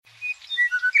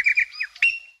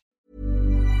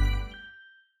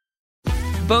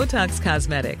Botox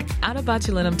Cosmetic, out of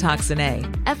botulinum toxin A,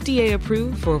 FDA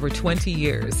approved for over 20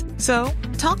 years. So,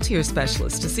 talk to your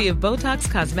specialist to see if Botox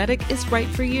Cosmetic is right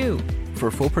for you. For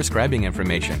full prescribing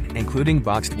information, including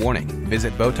boxed warning,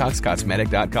 visit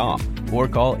BotoxCosmetic.com or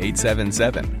call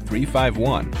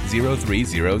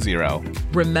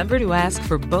 877-351-0300. Remember to ask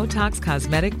for Botox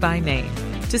Cosmetic by name.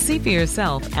 To see for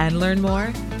yourself and learn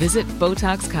more, visit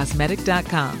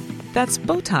BotoxCosmetic.com. That's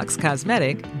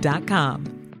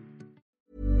BotoxCosmetic.com.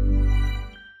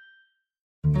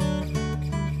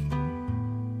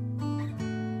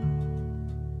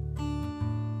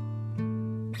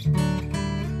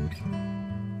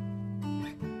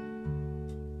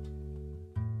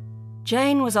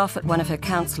 Jane was off at one of her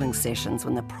counselling sessions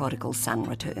when the prodigal son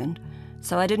returned,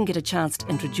 so I didn't get a chance to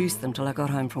introduce them till I got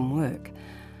home from work.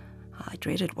 I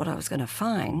dreaded what I was going to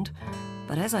find,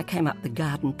 but as I came up the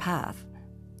garden path,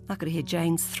 I could hear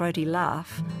Jane's throaty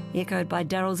laugh, echoed by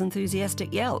Daryl's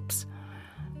enthusiastic yelps.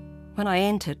 When I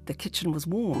entered, the kitchen was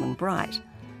warm and bright.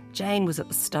 Jane was at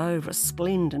the stove,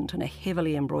 resplendent in a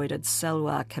heavily embroidered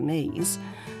salwar kameez,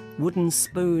 wooden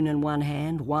spoon in one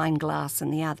hand, wine glass in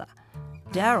the other.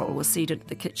 Daryl was seated at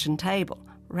the kitchen table,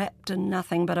 wrapped in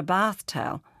nothing but a bath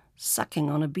towel, sucking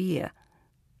on a beer.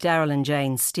 Daryl and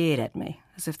Jane stared at me,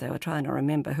 as if they were trying to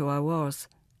remember who I was.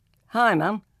 "Hi,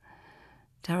 Mum."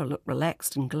 Daryl looked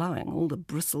relaxed and glowing, all the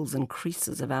bristles and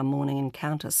creases of our morning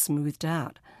encounter smoothed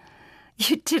out.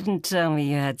 "You didn't tell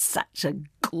me you had such a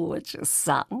gorgeous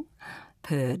son,"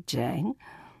 purred Jane.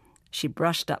 She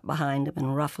brushed up behind him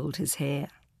and ruffled his hair.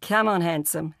 "Come on,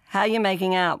 handsome, how are you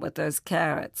making out with those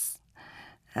carrots?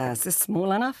 Is this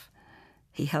small enough?"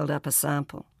 He held up a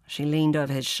sample. She leaned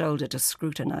over his shoulder to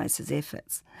scrutinise his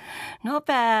efforts. "Not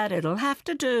bad, it'll have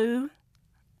to do."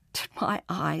 Did my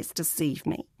eyes deceive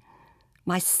me?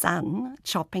 My son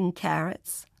chopping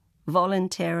carrots,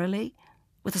 voluntarily,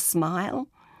 with a smile?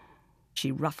 She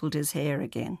ruffled his hair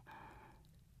again.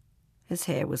 His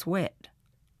hair was wet.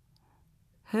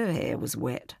 Her hair was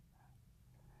wet.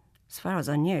 As far as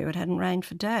I knew, it hadn't rained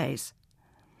for days.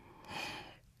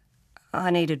 "I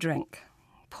need a drink."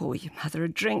 "Pour your mother a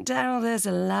drink, Daryl, there's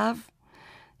a love."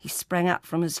 He sprang up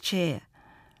from his chair.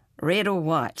 "Red or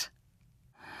white?"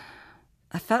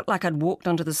 I felt like I'd walked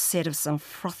onto the set of some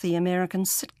frothy American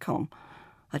sitcom.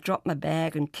 I dropped my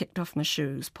bag and kicked off my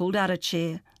shoes, pulled out a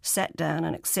chair, sat down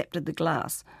and accepted the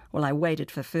glass while I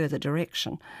waited for further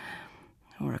direction,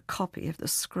 or a copy of the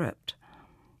script.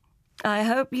 "I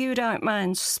hope you don't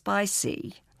mind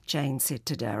spicy," Jane said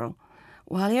to Daryl.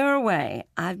 "While you're away,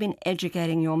 I've been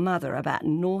educating your mother about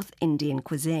North Indian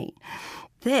cuisine.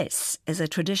 This is a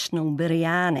traditional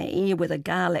biryani with a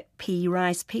garlic pea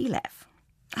rice pilaf.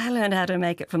 I learned how to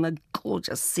make it from a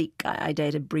gorgeous Sikh guy I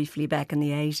dated briefly back in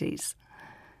the 80s.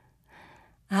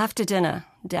 After dinner,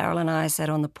 Daryl and I sat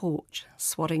on the porch,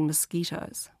 swatting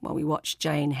mosquitoes, while we watched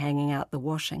Jane hanging out the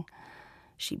washing.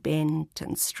 She bent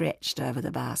and stretched over the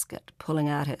basket, pulling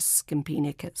out her skimpy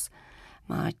knickers,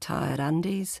 my tired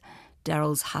undies,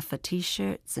 Daryl's huffer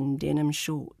T-shirts and denim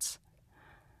shorts.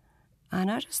 I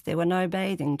noticed there were no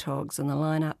bathing togs in the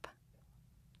lineup.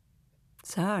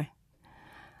 "So,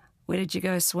 where did you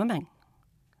go swimming?"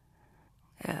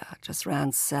 "Yeah, just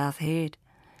round South Head."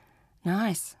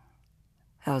 "Nice.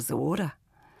 How's the water?"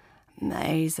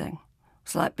 "Amazing.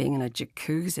 It's like being in a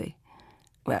jacuzzi."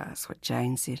 "Well, that's what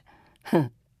Jane said."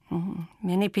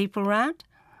 "Many people round?"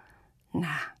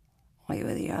 "Nah, we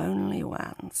were the only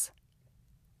ones."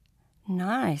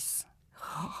 "Nice.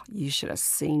 Oh, you should have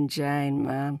seen Jane,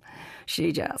 Mum.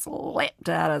 She just leapt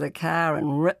out of the car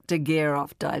and ripped her gear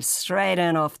off, dived straight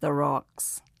in off the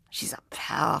rocks. She's a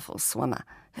powerful swimmer.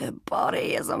 Her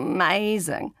body is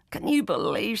amazing. Can you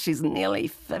believe she's nearly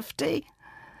 50?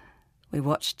 We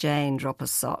watched Jane drop a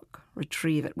sock,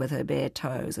 retrieve it with her bare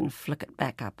toes and flick it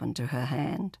back up into her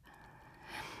hand.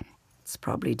 "It's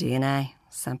probably DNA.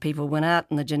 Some people win out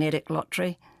in the genetic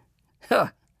lottery."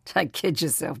 "Huh, don't kid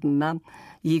yourself, Mum.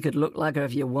 You could look like her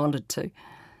if you wanted to."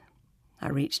 I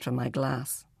reached for my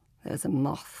glass. There was a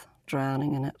moth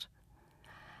drowning in it.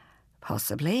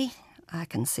 "Possibly," I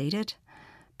conceded,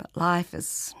 "but life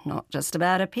is not just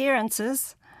about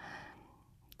appearances."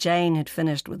 Jane had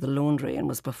finished with the laundry and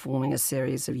was performing a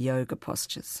series of yoga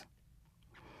postures.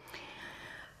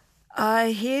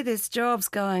 "I hear there's jobs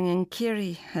going in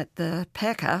Kiri at the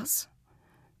pack house."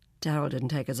 Daryl didn't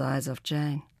take his eyes off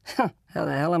Jane. "How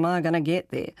the hell am I going to get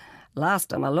there? Last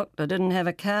time I looked, I didn't have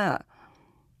a car."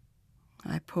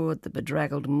 I poured the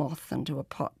bedraggled moth into a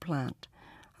pot plant.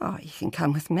 "Oh, you can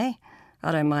come with me.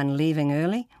 I don't mind leaving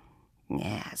early."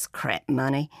 "Yeah, it's crap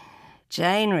money.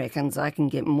 Jane reckons I can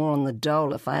get more on the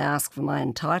dole if I ask for my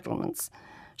entitlements.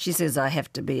 She says I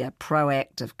have to be a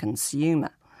proactive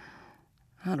consumer.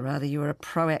 I'd rather you were a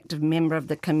proactive member of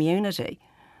the community.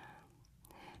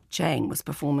 Jane was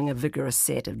performing a vigorous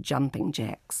set of jumping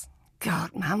jacks.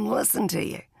 God, Mum, listen to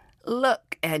you.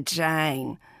 Look at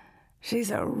Jane.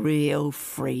 She's a real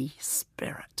free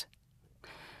spirit.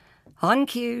 On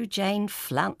cue, Jane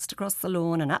flounced across the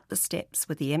lawn and up the steps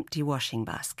with the empty washing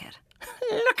basket.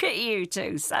 Look at you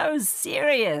two, so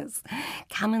serious.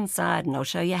 Come inside and I'll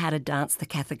show you how to dance the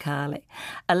Kathakali.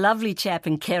 A lovely chap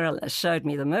in Kerala showed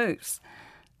me the moves.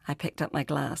 I picked up my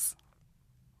glass.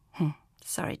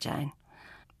 Sorry, Jane.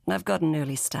 I've got an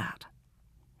early start.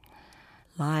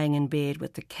 Lying in bed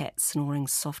with the cat snoring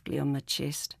softly on my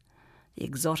chest, the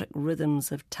exotic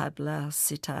rhythms of tabla,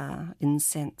 sitar,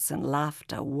 incense and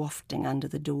laughter wafting under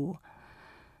the door.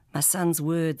 My son's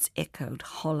words echoed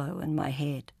hollow in my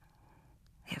head.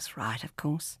 He was right, of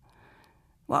course.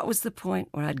 What was the point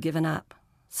where I'd given up,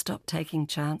 stopped taking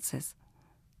chances?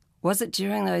 Was it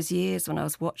during those years when I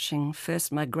was watching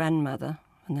first my grandmother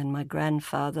and then my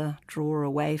grandfather draw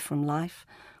away from life,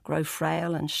 grow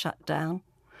frail and shut down?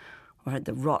 Or had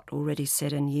the rot already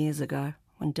set in years ago,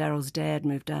 when Daryl's dad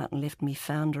moved out and left me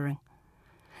foundering?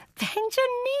 Bend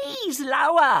your knees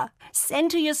lower.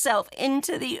 Centre yourself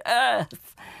into the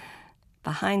earth.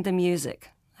 Behind the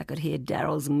music, I could hear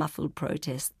Daryl's muffled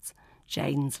protests,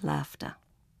 Jane's laughter.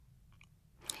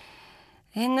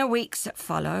 In the weeks that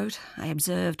followed, I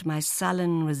observed my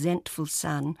sullen, resentful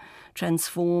son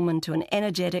transform into an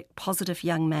energetic, positive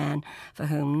young man for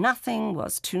whom nothing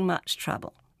was too much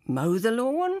trouble. Mow the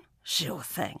lawn? Sure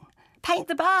thing. Paint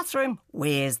the bathroom?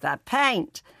 Where's the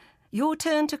paint? Your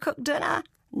turn to cook dinner?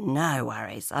 No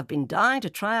worries. I've been dying to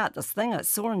try out this thing I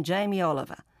saw in Jamie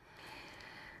Oliver.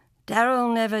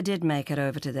 Daryl never did make it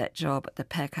over to that job at the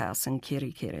pack house in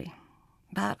Kirikiri,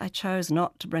 but I chose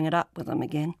not to bring it up with him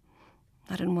again.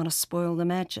 I didn't want to spoil the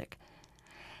magic.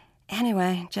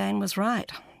 Anyway, Jane was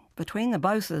right. Between the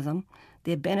both of them,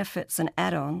 their benefits and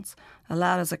add-ons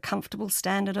allowed us a comfortable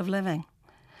standard of living.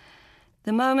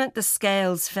 The moment the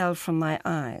scales fell from my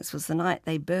eyes was the night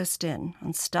they burst in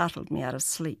and startled me out of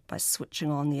sleep by switching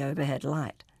on the overhead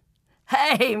light.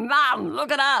 Hey, Mum,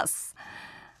 look at us!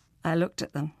 I looked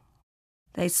at them.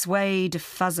 They swayed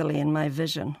fuzzily in my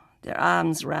vision, their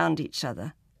arms round each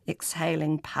other,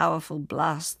 exhaling powerful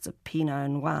blasts of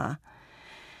Pinot Noir.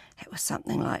 It was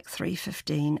something like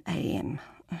 3:15 a.m.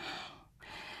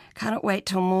 Can't wait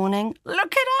till morning.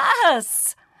 Look at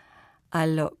us! I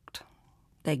looked.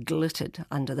 They glittered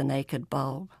under the naked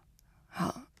bulb.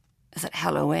 Oh, is it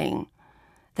Halloween?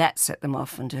 That set them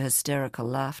off into hysterical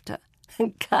laughter.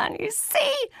 Can't you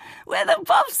see? We're the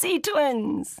Bobbsey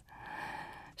twins!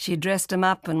 She dressed him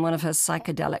up in one of her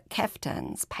psychedelic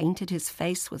kaftans, painted his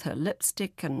face with her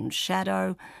lipstick and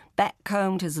shadow,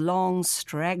 backcombed his long,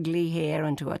 straggly hair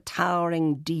into a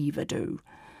towering diva-do.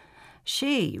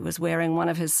 She was wearing one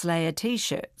of his Slayer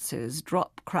T-shirts, his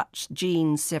drop-crutched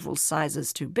jeans several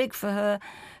sizes too big for her,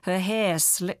 her hair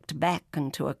slicked back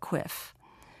into a quiff.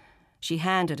 She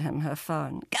handed him her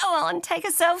phone. Go on, take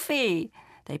a selfie.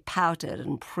 They pouted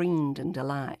and preened in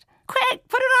delight. Quick,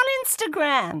 put it on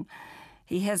Instagram.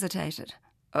 He hesitated.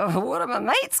 Oh, what are my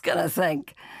mates going to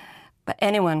think? But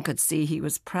anyone could see he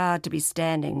was proud to be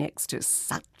standing next to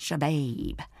such a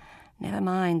babe. Never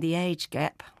mind the age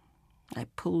gap. I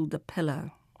pulled the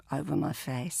pillow over my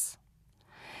face.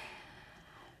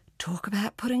 Talk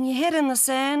about putting your head in the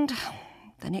sand.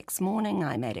 The next morning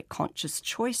I made a conscious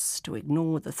choice to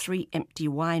ignore the 3 empty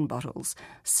wine bottles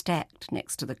stacked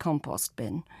next to the compost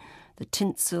bin, the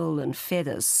tinsel and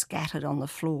feathers scattered on the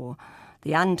floor,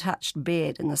 the untouched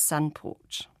bed in the sun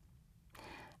porch.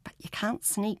 But you can't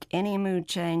sneak any mood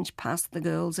change past the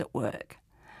girls at work.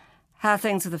 How are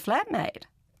things with the flatmate?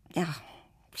 Yeah,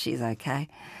 she's okay.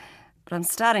 But I'm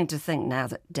starting to think now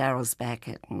that Daryl's back,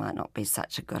 it might not be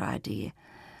such a good idea.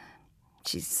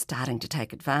 She's starting to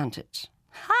take advantage.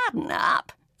 Harden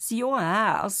up. It's your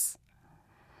house.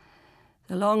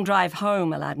 The long drive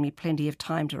home allowed me plenty of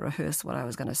time to rehearse what I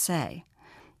was going to say.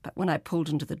 But when I pulled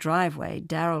into the driveway,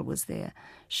 Daryl was there,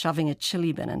 shoving a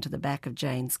chili bin into the back of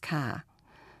Jane's car.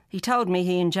 He told me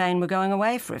he and Jane were going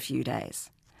away for a few days.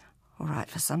 All right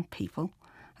for some people,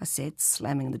 I said,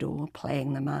 slamming the door,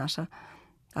 playing the martyr.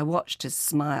 I watched his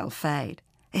smile fade.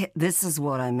 This is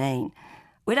what I mean.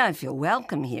 We don't feel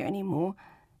welcome here anymore.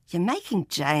 You're making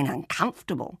Jane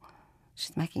uncomfortable.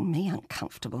 She's making me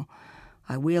uncomfortable.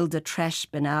 I wheeled the trash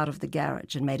bin out of the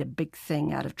garage and made a big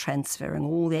thing out of transferring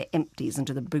all their empties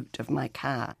into the boot of my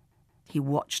car. He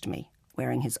watched me,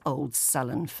 wearing his old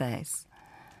sullen face.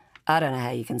 I don't know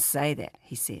how you can say that,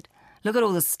 he said. Look at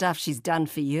all the stuff she's done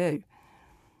for you.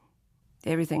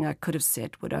 Everything I could have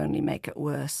said would only make it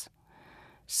worse.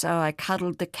 So I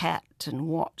cuddled the cat and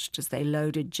watched as they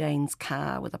loaded Jane's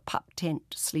car with a pup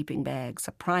tent, sleeping bags,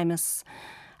 a Primus,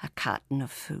 a carton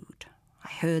of food. I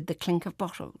heard the clink of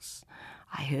bottles.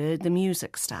 I heard the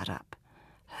music start up,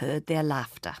 heard their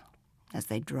laughter as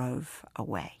they drove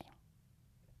away.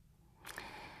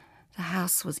 The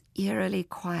house was eerily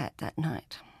quiet that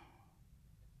night.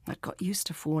 I'd got used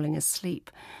to falling asleep,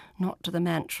 not to the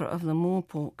mantra of the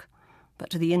moorpork, but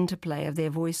to the interplay of their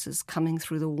voices coming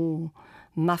through the wall,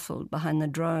 muffled behind the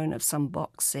drone of some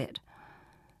box set.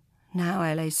 Now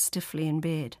I lay stiffly in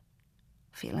bed,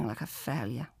 feeling like a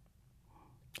failure.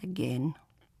 Again.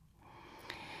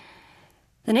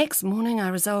 The next morning I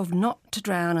resolved not to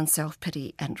drown in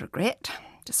self-pity and regret,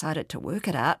 decided to work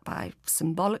it out by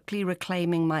symbolically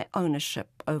reclaiming my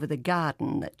ownership over the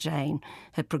garden that Jane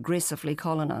had progressively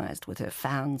colonised with her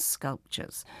found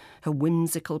sculptures, her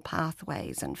whimsical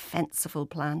pathways and fanciful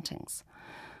plantings.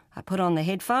 I put on the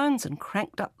headphones and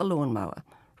cranked up the lawnmower,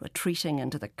 retreating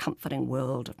into the comforting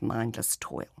world of mindless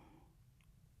toil.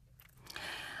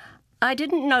 I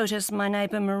didn't notice my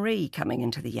neighbour Marie coming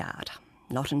into the yard,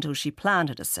 not until she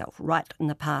planted herself right in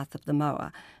the path of the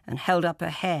mower and held up her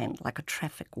hand like a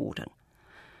traffic warden.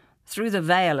 Through the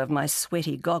veil of my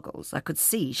sweaty goggles, I could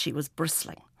see she was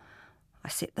bristling. I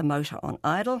set the motor on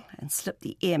idle and slipped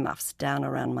the earmuffs down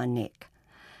around my neck.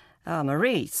 "Oh,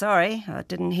 Marie, sorry, I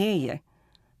didn't hear you."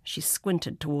 She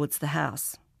squinted towards the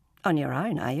house. "On your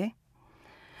own, are you?"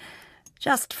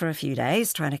 "Just for a few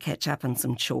days, trying to catch up on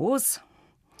some chores."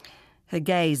 Her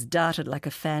gaze darted like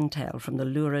a fantail from the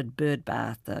lurid bird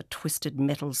bath, the twisted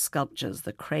metal sculptures,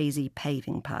 the crazy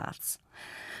paving paths.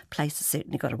 "Place has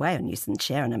certainly got away on you since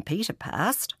Sharon and Peter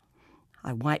passed."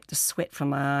 I wiped the sweat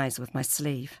from my eyes with my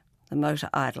sleeve. The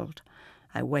motor idled.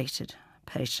 I waited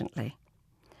patiently.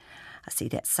 "I see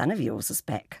that son of yours is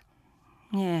back."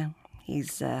 "Yeah,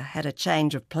 he's had a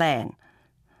change of plan."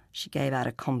 She gave out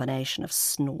a combination of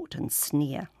snort and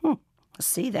sneer. I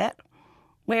see that.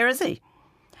 "Where is he?"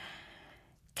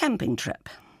 "Camping trip."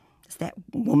 "Is that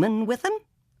woman with him?"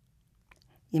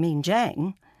 "You mean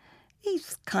Jane?"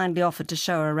 "He's kindly offered to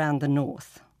show her around the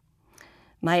north."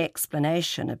 My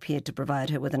explanation appeared to provide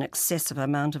her with an excessive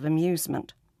amount of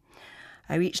amusement.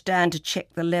 I reached down to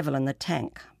check the level in the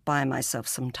tank, buy myself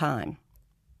some time.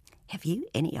 "Have you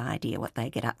any idea what they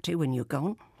get up to when you're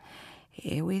gone?"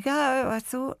 Here we go, I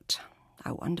thought.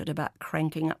 I wondered about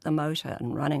cranking up the motor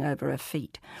and running over her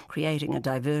feet, creating a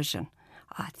diversion.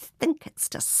 I think it's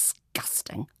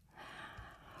disgusting.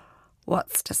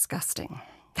 "What's disgusting?"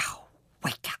 "Oh,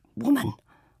 wake up, woman.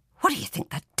 What do you think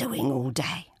they're doing all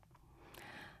day?"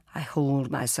 I hauled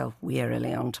myself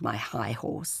wearily onto my high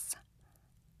horse.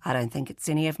 "I don't think it's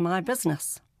any of my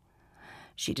business."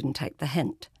 She didn't take the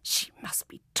hint. She must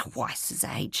be twice his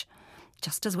age.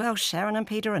 Just as well Sharon and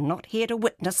Peter are not here to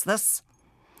witness this.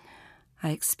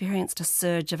 I experienced a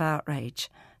surge of outrage,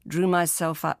 drew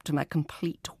myself up to my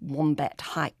complete wombat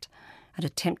height, and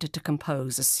attempted to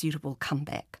compose a suitable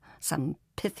comeback, some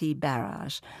pithy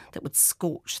barrage that would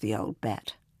scorch the old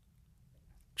bat.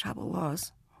 Trouble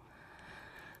was,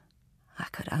 I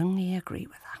could only agree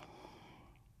with her.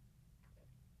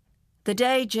 The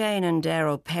day Jane and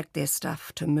Daryl packed their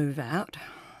stuff to move out,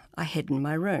 I hid in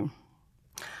my room.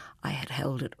 I had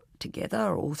held it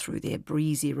together all through their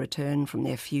breezy return from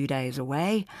their few days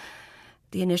away.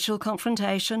 The initial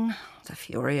confrontation, the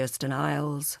furious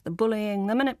denials, the bullying,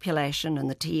 the manipulation and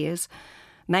the tears,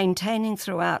 maintaining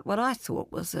throughout what I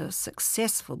thought was a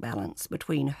successful balance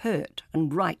between hurt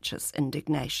and righteous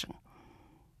indignation.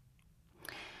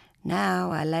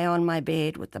 Now I lay on my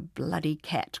bed with the bloody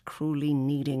cat cruelly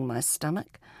kneading my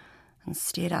stomach and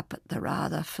stared up at the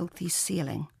rather filthy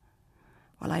ceiling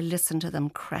while I listened to them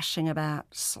crashing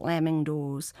about, slamming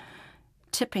doors,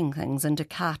 tipping things into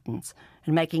cartons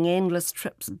and making endless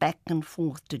trips back and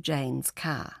forth to Jane's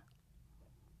car.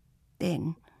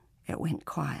 Then it went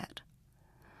quiet.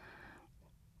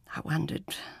 I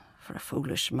wondered for a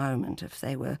foolish moment if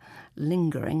they were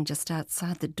lingering just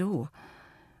outside the door,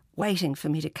 waiting for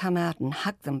me to come out and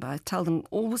hug them, but tell them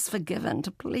all was forgiven,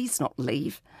 to please not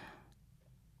leave.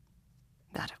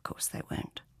 But of course they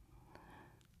weren't.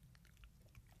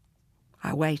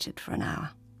 I waited for an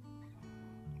hour,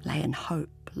 lay in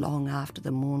hope long after the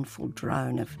mournful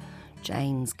drone of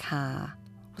Jane's car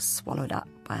was swallowed up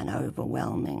by an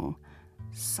overwhelming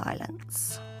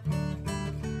silence.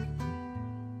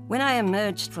 When I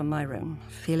emerged from my room,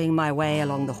 feeling my way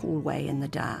along the hallway in the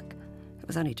dark, it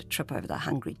was only to trip over the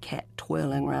hungry cat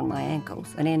twirling around my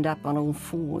ankles and end up on all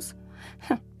fours.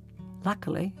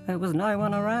 Luckily, there was no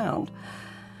one around.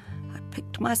 I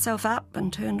picked myself up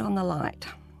and turned on the light,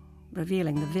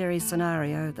 revealing the very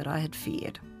scenario that I had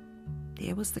feared.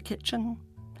 There was the kitchen,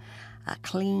 A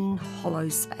clean, hollow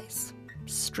space,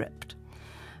 stripped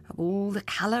of all the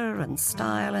colour and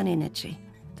style and energy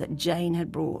that Jane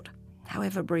had brought,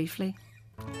 however briefly,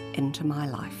 into my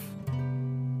life.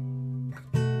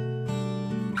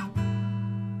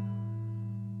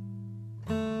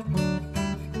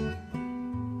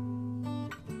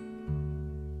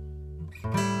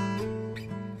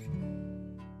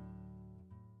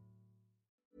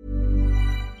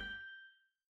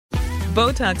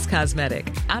 Botox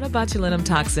Cosmetic, out of botulinum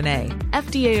toxin A,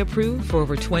 FDA approved for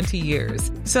over 20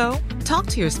 years. So, talk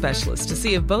to your specialist to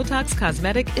see if Botox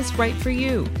Cosmetic is right for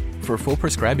you. For full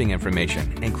prescribing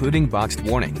information, including boxed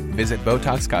warning, visit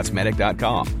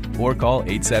BotoxCosmetic.com or call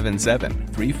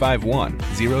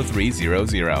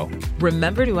 877-351-0300.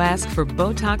 Remember to ask for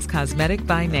Botox Cosmetic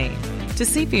by name. To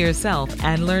see for yourself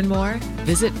and learn more,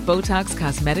 visit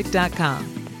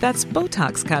BotoxCosmetic.com. That's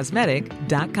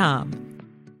BotoxCosmetic.com.